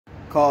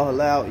Call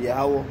halal,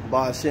 Yahweh,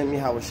 Ba'ashem,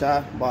 Yahweh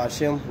Shai,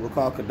 Ba'ashem,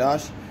 Rakal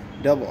Kadash.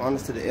 Double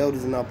honors to the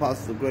elders and the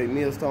apostles of Great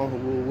Millstone who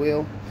rule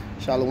well.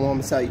 Shalom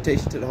and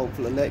salutation to the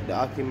hopeful elect, the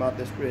Akim out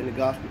there spreading the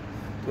gospel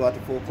throughout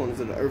the four corners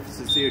of the earth for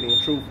sincerity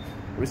and truth,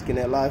 risking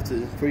their life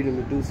to freedom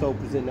to do so,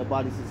 presenting their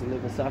bodies as a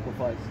living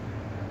sacrifice.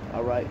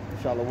 All right,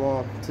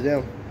 shalom to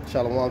them.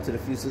 Shalom to the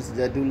few sisters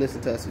that do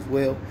listen to us as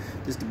well.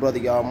 This is the brother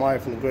Y'all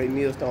Myers from the Great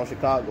Millstone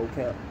Chicago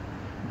camp.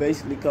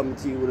 Basically coming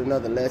to you with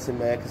another lesson,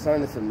 man,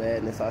 concerning some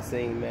madness I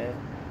seen, man,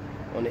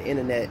 on the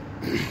internet.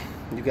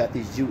 You got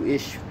these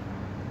Jewish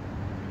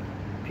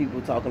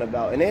people talking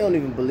about, and they don't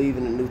even believe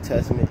in the New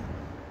Testament.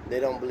 They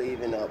don't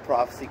believe in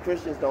prophecy.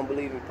 Christians don't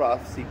believe in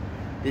prophecy.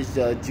 This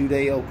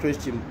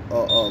Judeo-Christian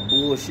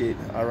bullshit,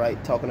 all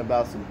right, talking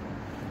about some,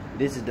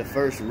 this is the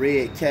first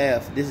red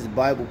calf. This is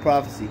Bible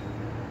prophecy.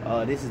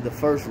 This is the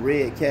first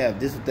red calf.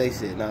 This is what they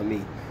said, not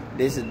me.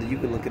 This is, you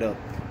can look it up.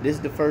 This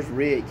is the first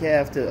red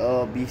calf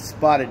to be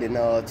spotted in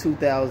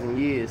 2,000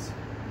 years,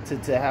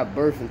 to have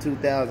birth in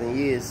 2,000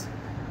 years,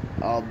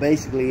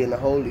 basically in the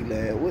Holy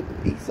Land. What,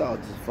 Esau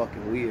just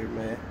fucking weird,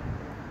 man.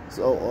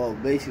 So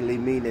basically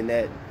meaning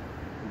that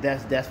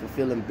that's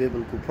fulfilling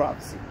biblical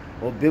prophecy,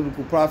 or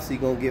biblical prophecy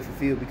gonna get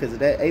fulfilled because of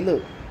that. Hey,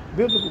 look,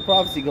 biblical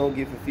prophecy gonna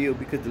get fulfilled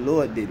because the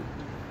Lord did it.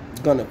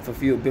 It's gonna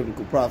fulfill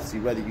biblical prophecy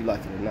whether you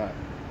like it or not.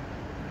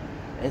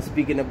 And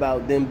speaking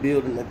about them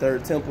building the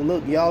third temple,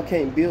 look, y'all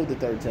can't build the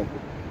third temple.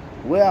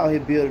 We're out here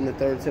building the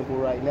third temple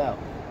right now.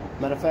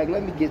 Matter of fact,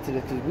 let me get to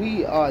this, because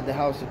we are the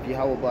house of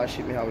Yahweh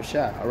Ba'ashem Yahweh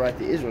Shai, all right,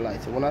 the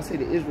Israelites. And when I say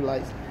the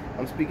Israelites,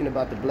 I'm speaking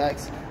about the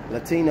blacks,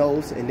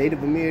 Latinos, and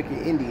Native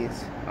American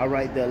Indians, all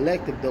right, the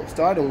elect of those,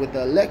 starting with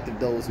the elect of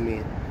those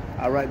men,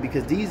 all right,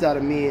 because these are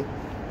the men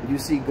you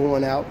see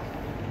going out.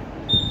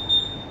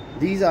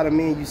 These are the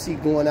men you see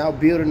going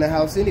out building the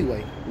house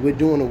anyway. We're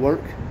doing the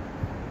work,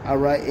 all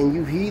right, and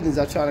you heathens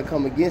are trying to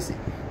come against it.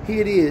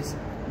 Here it is.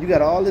 You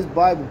got all this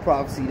Bible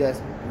prophecy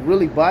that's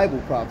really Bible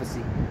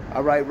prophecy,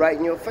 all right, right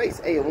in your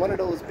face. Hey, and one of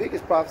those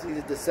biggest prophecies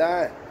is the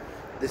sign,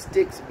 the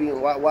sticks being,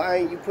 why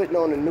ain't you putting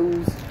on the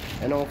news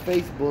and on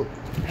Facebook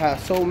how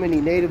so many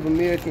Native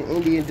American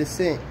Indian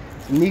descent,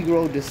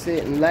 Negro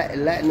descent, and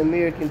Latin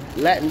American,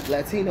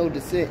 Latino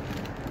descent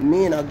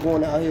men are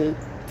going out here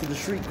to the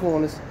street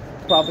corners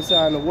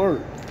prophesying the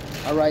word,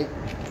 all right?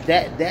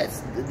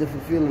 That's the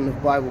fulfilling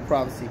of Bible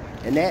prophecy,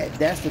 and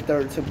that's the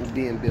third temple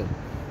being built.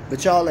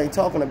 But y'all ain't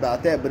talking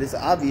about that, but it's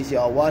obvious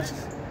y'all watch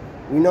us.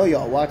 We know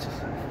y'all watch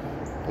us.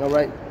 All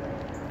right?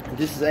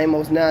 This is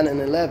Amos 9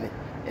 and 11.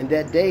 And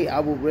that day I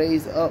will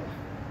raise up.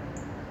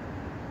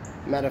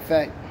 Matter of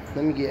fact,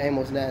 let me get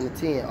Amos 9 and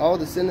 10. All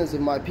the sinners of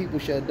my people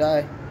shall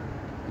die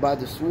by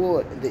the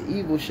sword. The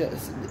evil shall,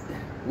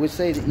 which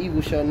say the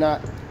evil shall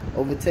not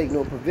overtake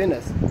nor prevent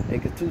us.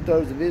 Because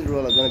 2/3 of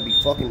Israel are going to be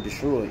fucking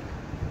destroyed.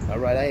 All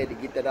right? I had to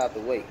get that out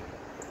the way.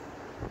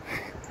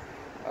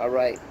 All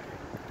right?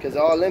 Because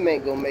all them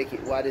ain't gonna make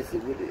it. Why this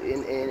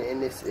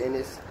in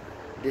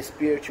this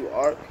spiritual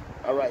ark?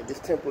 All right, this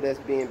temple that's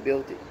being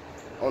built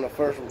on the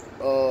first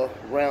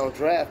round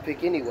draft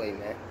pick anyway,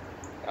 man.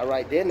 All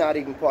right, they're not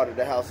even part of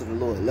the house of the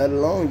Lord, let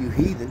alone you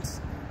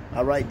heathens.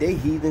 All right, they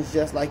heathens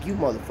just like you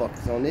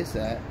motherfuckers on this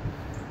side.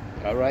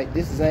 All right,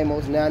 this is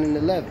Amos 9 and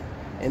 11.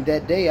 And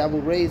that day I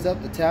will raise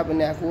up the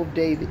tabernacle of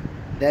David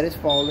that is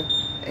fallen,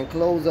 and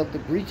close up the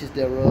breaches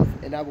thereof,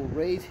 and I will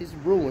raise his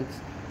ruins,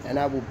 and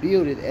I will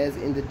build it as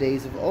in the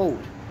days of old.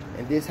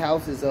 And this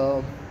house is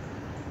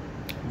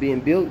being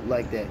built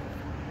like that.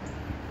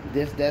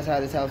 That's how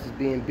this house is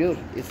being built.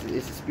 It's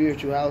a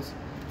spiritual house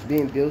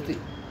being built.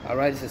 All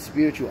right, it's a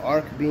spiritual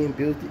ark being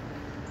built.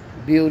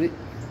 Build it.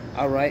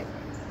 All right,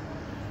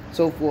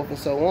 so forth and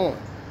so on.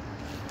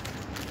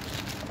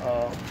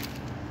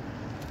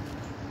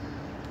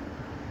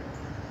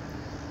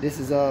 This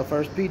is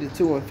 1 Peter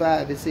 2 and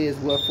 5. It says,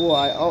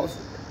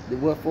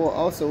 wherefore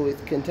also is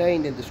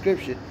contained in the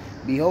scripture,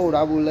 behold,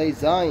 I will lay in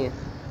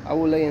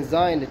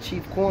Zion the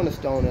chief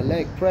cornerstone,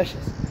 elect,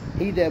 precious.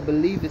 He that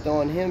believeth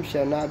on him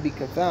shall not be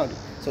confounded.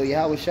 So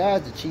Yahweh Shai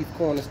is the chief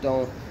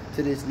cornerstone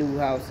to this new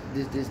house,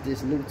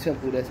 this new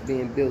temple that's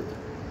being built.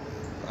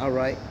 All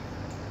right.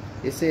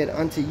 It said,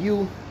 unto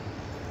you,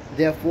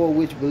 therefore,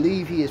 which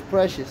believe, he is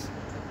precious.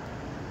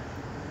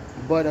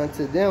 But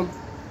unto them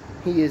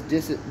he is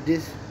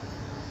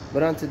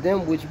But unto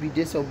them which be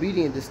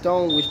disobedient, the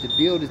stone which the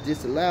builders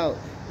disallowed,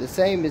 the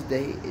same is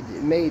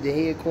made the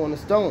head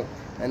cornerstone,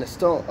 and a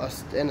stone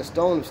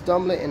of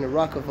stumbling, and a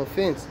rock of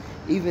offense,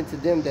 even to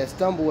them that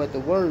stumble at the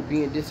word,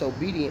 being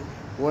disobedient,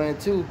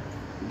 whereunto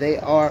they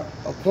are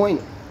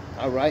appointed.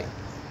 All right,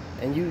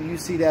 and you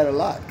see that a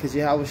lot, because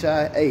Yahweh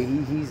Shai, hey,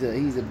 he's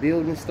a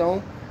building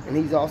stone, and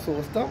he's also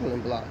a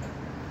stumbling block.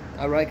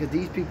 All right, because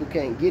these people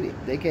can't get it.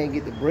 They can't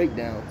get the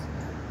breakdowns.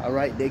 All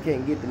right, they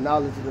can't get the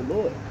knowledge of the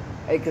Lord.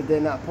 Hey, because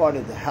they're not part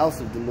of the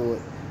house of the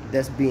Lord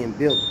that's being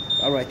built.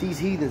 All right, these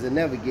heathens will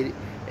never get it.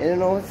 And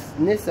then on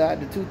this side,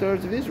 the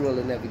 2/3 of Israel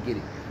will never get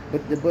it.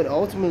 But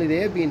ultimately,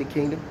 they'll be in the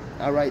kingdom.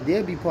 All right,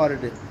 they'll be part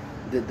of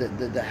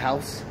the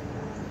house,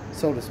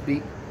 so to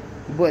speak.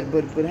 But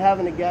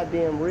having a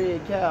goddamn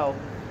red cow,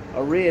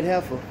 a red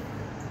heifer,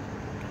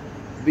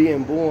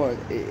 being born,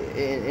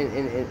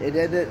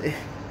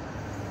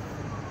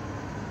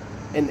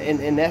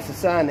 and that's a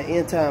sign of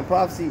end time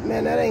prophecy,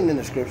 man, that ain't in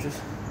the scriptures.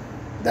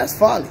 That's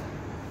folly.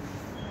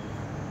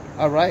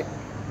 All right,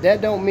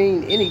 that don't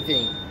mean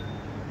anything.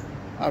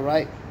 All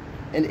right,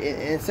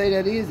 and say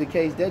that is the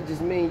case, that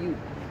just means you,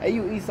 hey,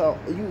 you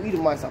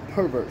Edomites are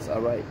perverts.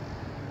 All right,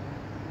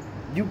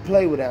 you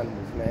play with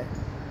animals, man.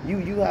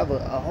 You have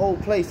a whole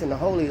place in the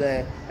Holy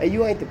Land. Hey,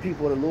 you ain't the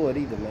people of the Lord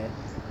either, man.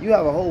 You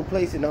have a whole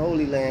place in the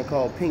Holy Land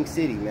called Pink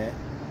City, man.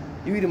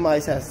 You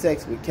Edomites have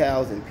sex with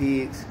cows and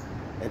pigs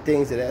and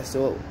things of that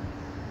sort.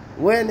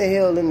 Where in the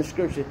hell in the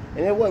scripture,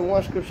 and there wasn't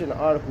one scripture in the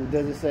article,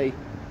 does it say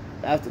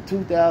after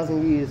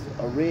 2,000 years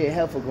a red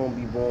heifer gonna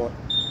be born,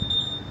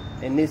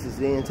 and this is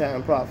the end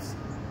time prophecy?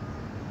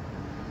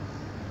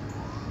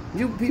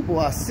 You people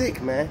are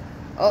sick, man.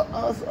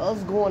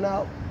 Us going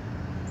out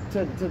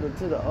to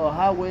the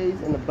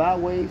highways and the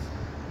byways,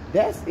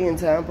 that's end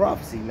time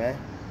prophecy, man.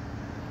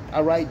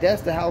 All right,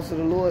 that's the house of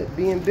the Lord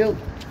being built.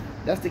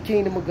 That's the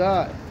kingdom of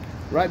God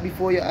right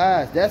before your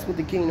eyes. That's what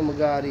the kingdom of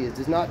God is.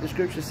 Does not the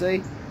scripture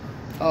say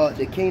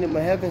the kingdom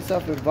of heaven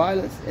suffered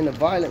violence, and the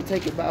violent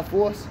take it by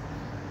force?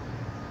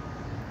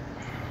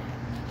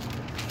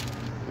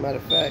 Matter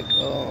of fact,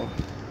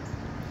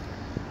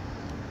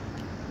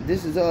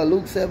 this is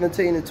Luke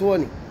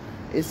 17:20.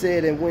 It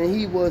said, and when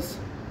he was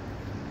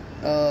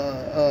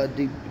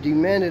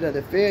demanded of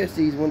the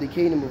Pharisees when the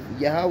kingdom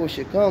of Yahweh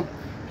should come,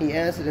 he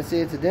answered and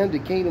said to them, the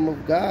kingdom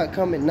of God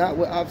cometh not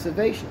with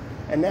observation.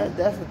 And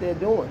that's what they're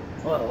doing.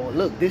 Oh,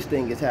 look, this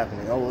thing is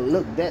happening. Oh,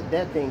 look,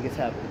 that thing is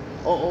happening.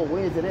 Oh,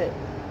 where is it at?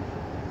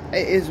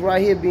 It's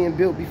right here being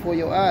built before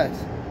your eyes.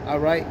 All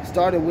right,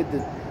 starting with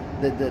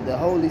the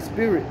Holy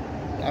Spirit.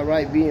 All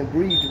right, being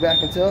breathed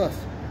back into us.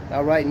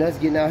 All right, and us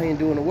getting out here and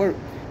doing the work.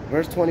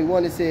 Verse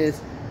 21, it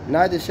says,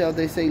 neither shall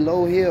they say,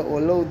 lo here or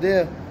lo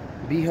there.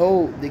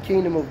 Behold, the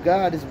kingdom of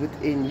God is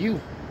within you.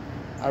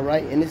 All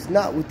right, and it's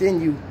not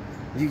within you,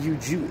 you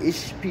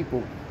Jewish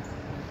people.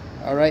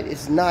 All right,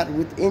 it's not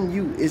within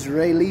you,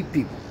 Israeli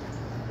people.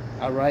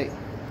 All right,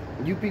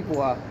 you people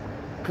are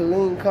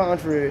clean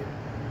contrary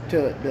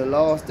to the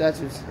law,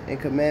 statutes, and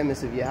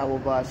commandments of Yahweh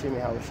Ba'ashem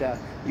Yahweh Shah.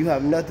 You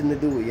have nothing to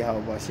do with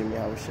Yahweh Ba'ashem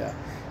Yahweh Shah.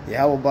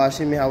 Yahweh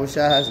Ba'ashem Yahweh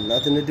Shah has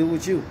nothing to do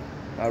with you.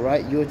 All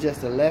right, you're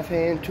just a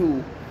left-hand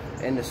tool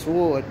and the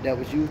sword that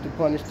was used to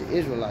punish the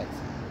Israelites.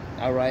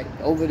 All right,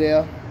 over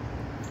there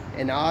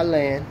in our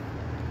land.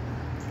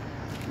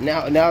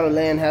 Now the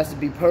land has to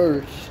be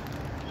purged.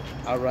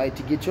 All right,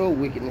 to get your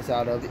wickedness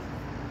out of it.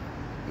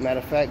 Matter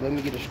of fact, let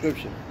me get a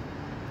scripture.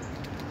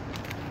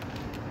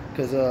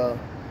 Because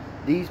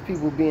these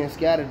people being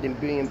scattered and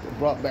being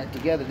brought back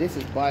together, this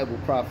is Bible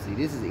prophecy.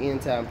 This is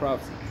end time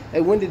prophecy.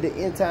 Hey, when did the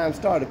end time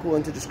start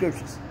according to the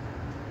scriptures?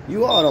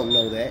 You all don't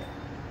know that.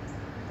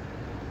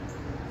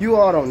 You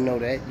all don't know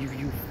that.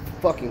 You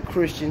fucking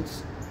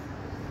Christians.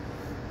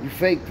 You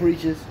fake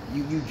preachers.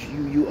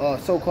 You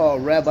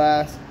so-called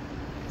rabbis.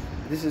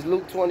 This is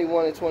Luke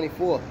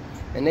 21:24.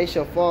 And they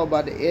shall fall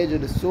by the edge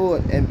of the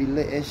sword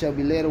and shall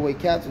be led away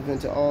captive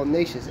into all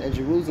nations. And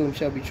Jerusalem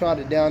shall be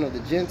trodden down of the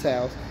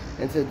Gentiles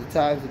until the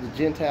times of the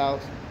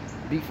Gentiles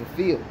be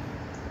fulfilled.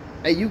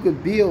 Hey, you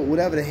could build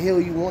whatever the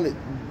hell you want to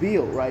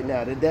build right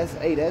now. That's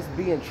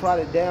being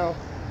trodden down.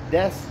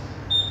 That's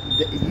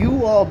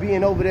you all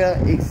being over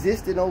there,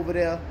 existing over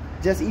there,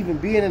 just even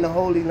being in the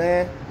Holy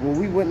Land. When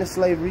we went into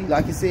slavery,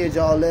 like you said,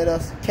 y'all led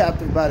us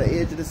captive by the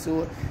edge of the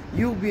sword.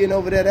 You being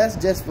over there, that's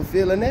just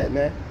fulfilling that,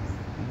 man.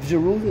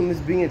 Jerusalem is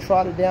being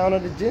trodden down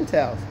of the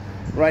Gentiles.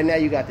 Right now,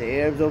 you got the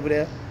Arabs over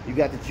there. You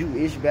got the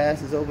Jewish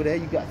bastards over there.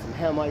 You got some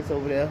Hamites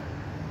over there.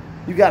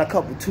 You got a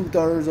couple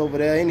 2/3 over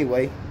there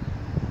anyway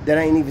that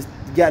ain't even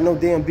got no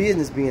damn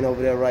business being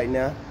over there right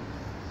now.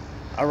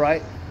 All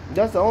right?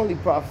 That's the only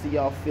prophecy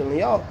y'all feeling.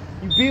 Y'all,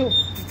 you build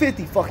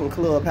 50 fucking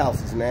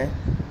clubhouses, man.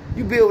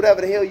 You build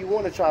whatever the hell you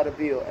want to try to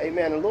build. Hey,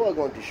 man, the Lord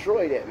going to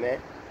destroy that, man.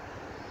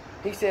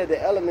 He said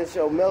the elements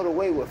shall melt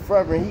away with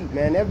fervent heat,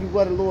 man.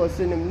 Everywhere the Lord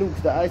send them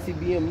nukes, the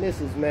ICBM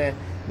missiles, man,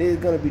 they're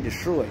going to be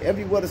destroyed.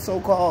 Everywhere the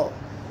so-called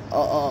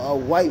a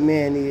white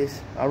man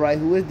is, all right,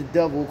 who is the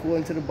devil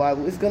according to the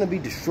Bible, it's going to be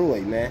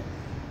destroyed, man.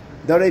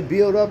 Though they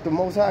build up, the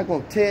Most High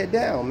going to tear it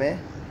down, man.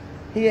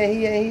 He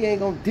ain't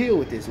going to deal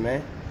with this,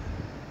 man.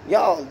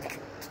 Y'all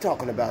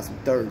talking about some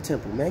third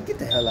temple, man. Get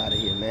the hell out of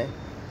here, man.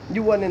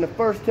 You wasn't in the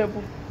first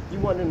temple. You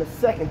wasn't in the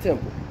second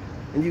temple.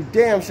 And you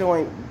damn sure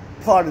ain't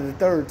part of the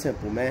third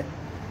temple, man.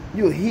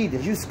 You a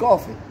heathen. You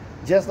scoffing.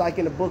 Just like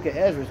in the book of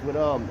Ezra with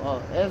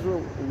Ezra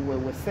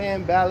with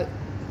Sanballat.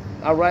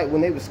 All right,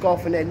 when they were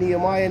scoffing at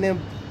Nehemiah and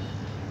them.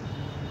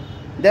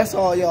 That's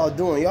all y'all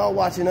doing. Y'all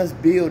watching us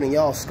build and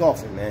y'all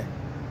scoffing, man.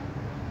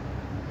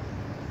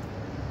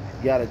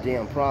 You got a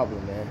damn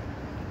problem, man.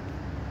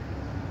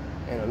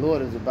 And the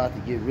Lord is about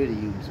to get rid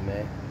of you,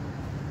 man.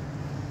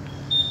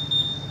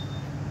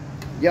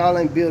 Y'all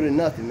ain't building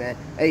nothing, man.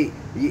 Hey,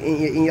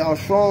 in y'all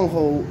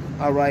stronghold,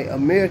 all right,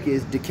 America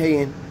is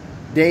decaying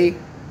day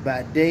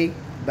by day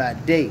by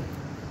day.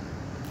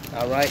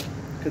 All right?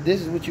 Because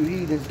this is what you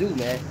heathens do,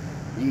 man.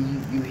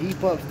 You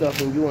heap up stuff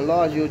and you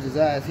enlarge your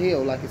desires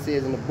hell, like it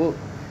says in the book.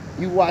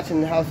 You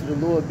watching the house of the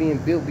Lord being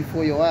built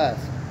before your eyes.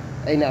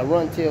 Hey, now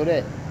run tell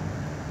that.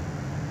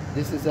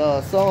 This is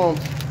Psalms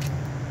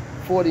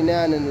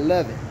 49 and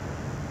 11.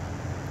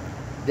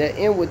 Their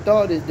inward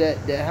thought is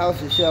that their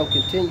houses shall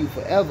continue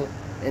forever,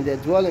 and their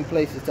dwelling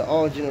places to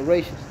all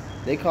generations.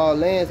 They call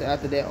lands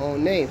after their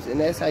own names, and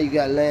that's how you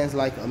got lands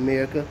like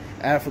America,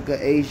 Africa,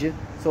 Asia,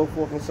 so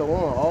forth and so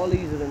on. All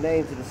these are the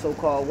names of the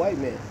so-called white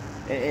man.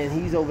 And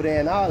he's over there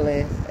in our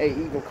land, hey,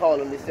 even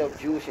calling himself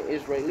Jewish and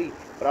Israeli.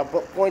 But I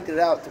pointed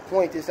out, to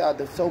point this out,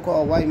 the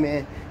so-called white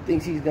man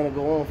thinks he's going to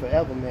go on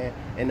forever, man.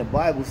 And the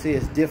Bible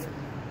says different.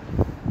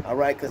 All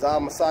right, because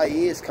our Messiah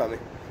is coming.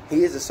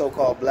 He is a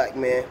so-called black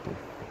man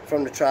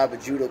from the tribe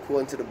of Judah,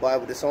 according to the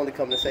Bible. That's only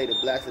coming to say the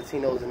blacks,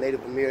 Latinos, and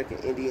Native American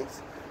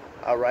Indians.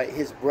 All right,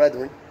 his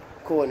brethren,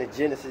 according to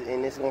Genesis.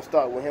 And it's going to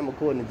start with him,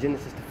 according to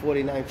Genesis, the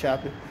 49th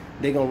chapter.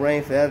 They're going to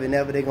reign forever and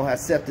ever. They're going to have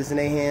scepters in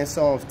their hands,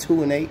 Psalms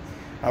 2 and 8.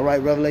 All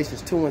right,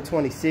 Revelations 2 and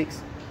 26.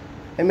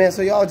 Hey, man,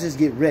 so y'all just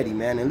get ready,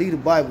 man, and leave the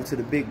Bible to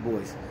the big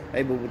boys.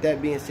 Hey, but with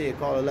that being said,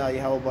 call aloud,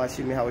 Yahweh,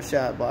 Ba'ashim,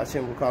 Yahushua,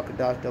 Ba'ashim,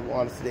 Rakakadash, double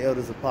honors to the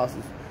elders,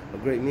 apostles, a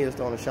great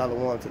millstone, and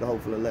shalom to the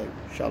hopeful elect.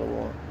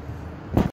 Shalom.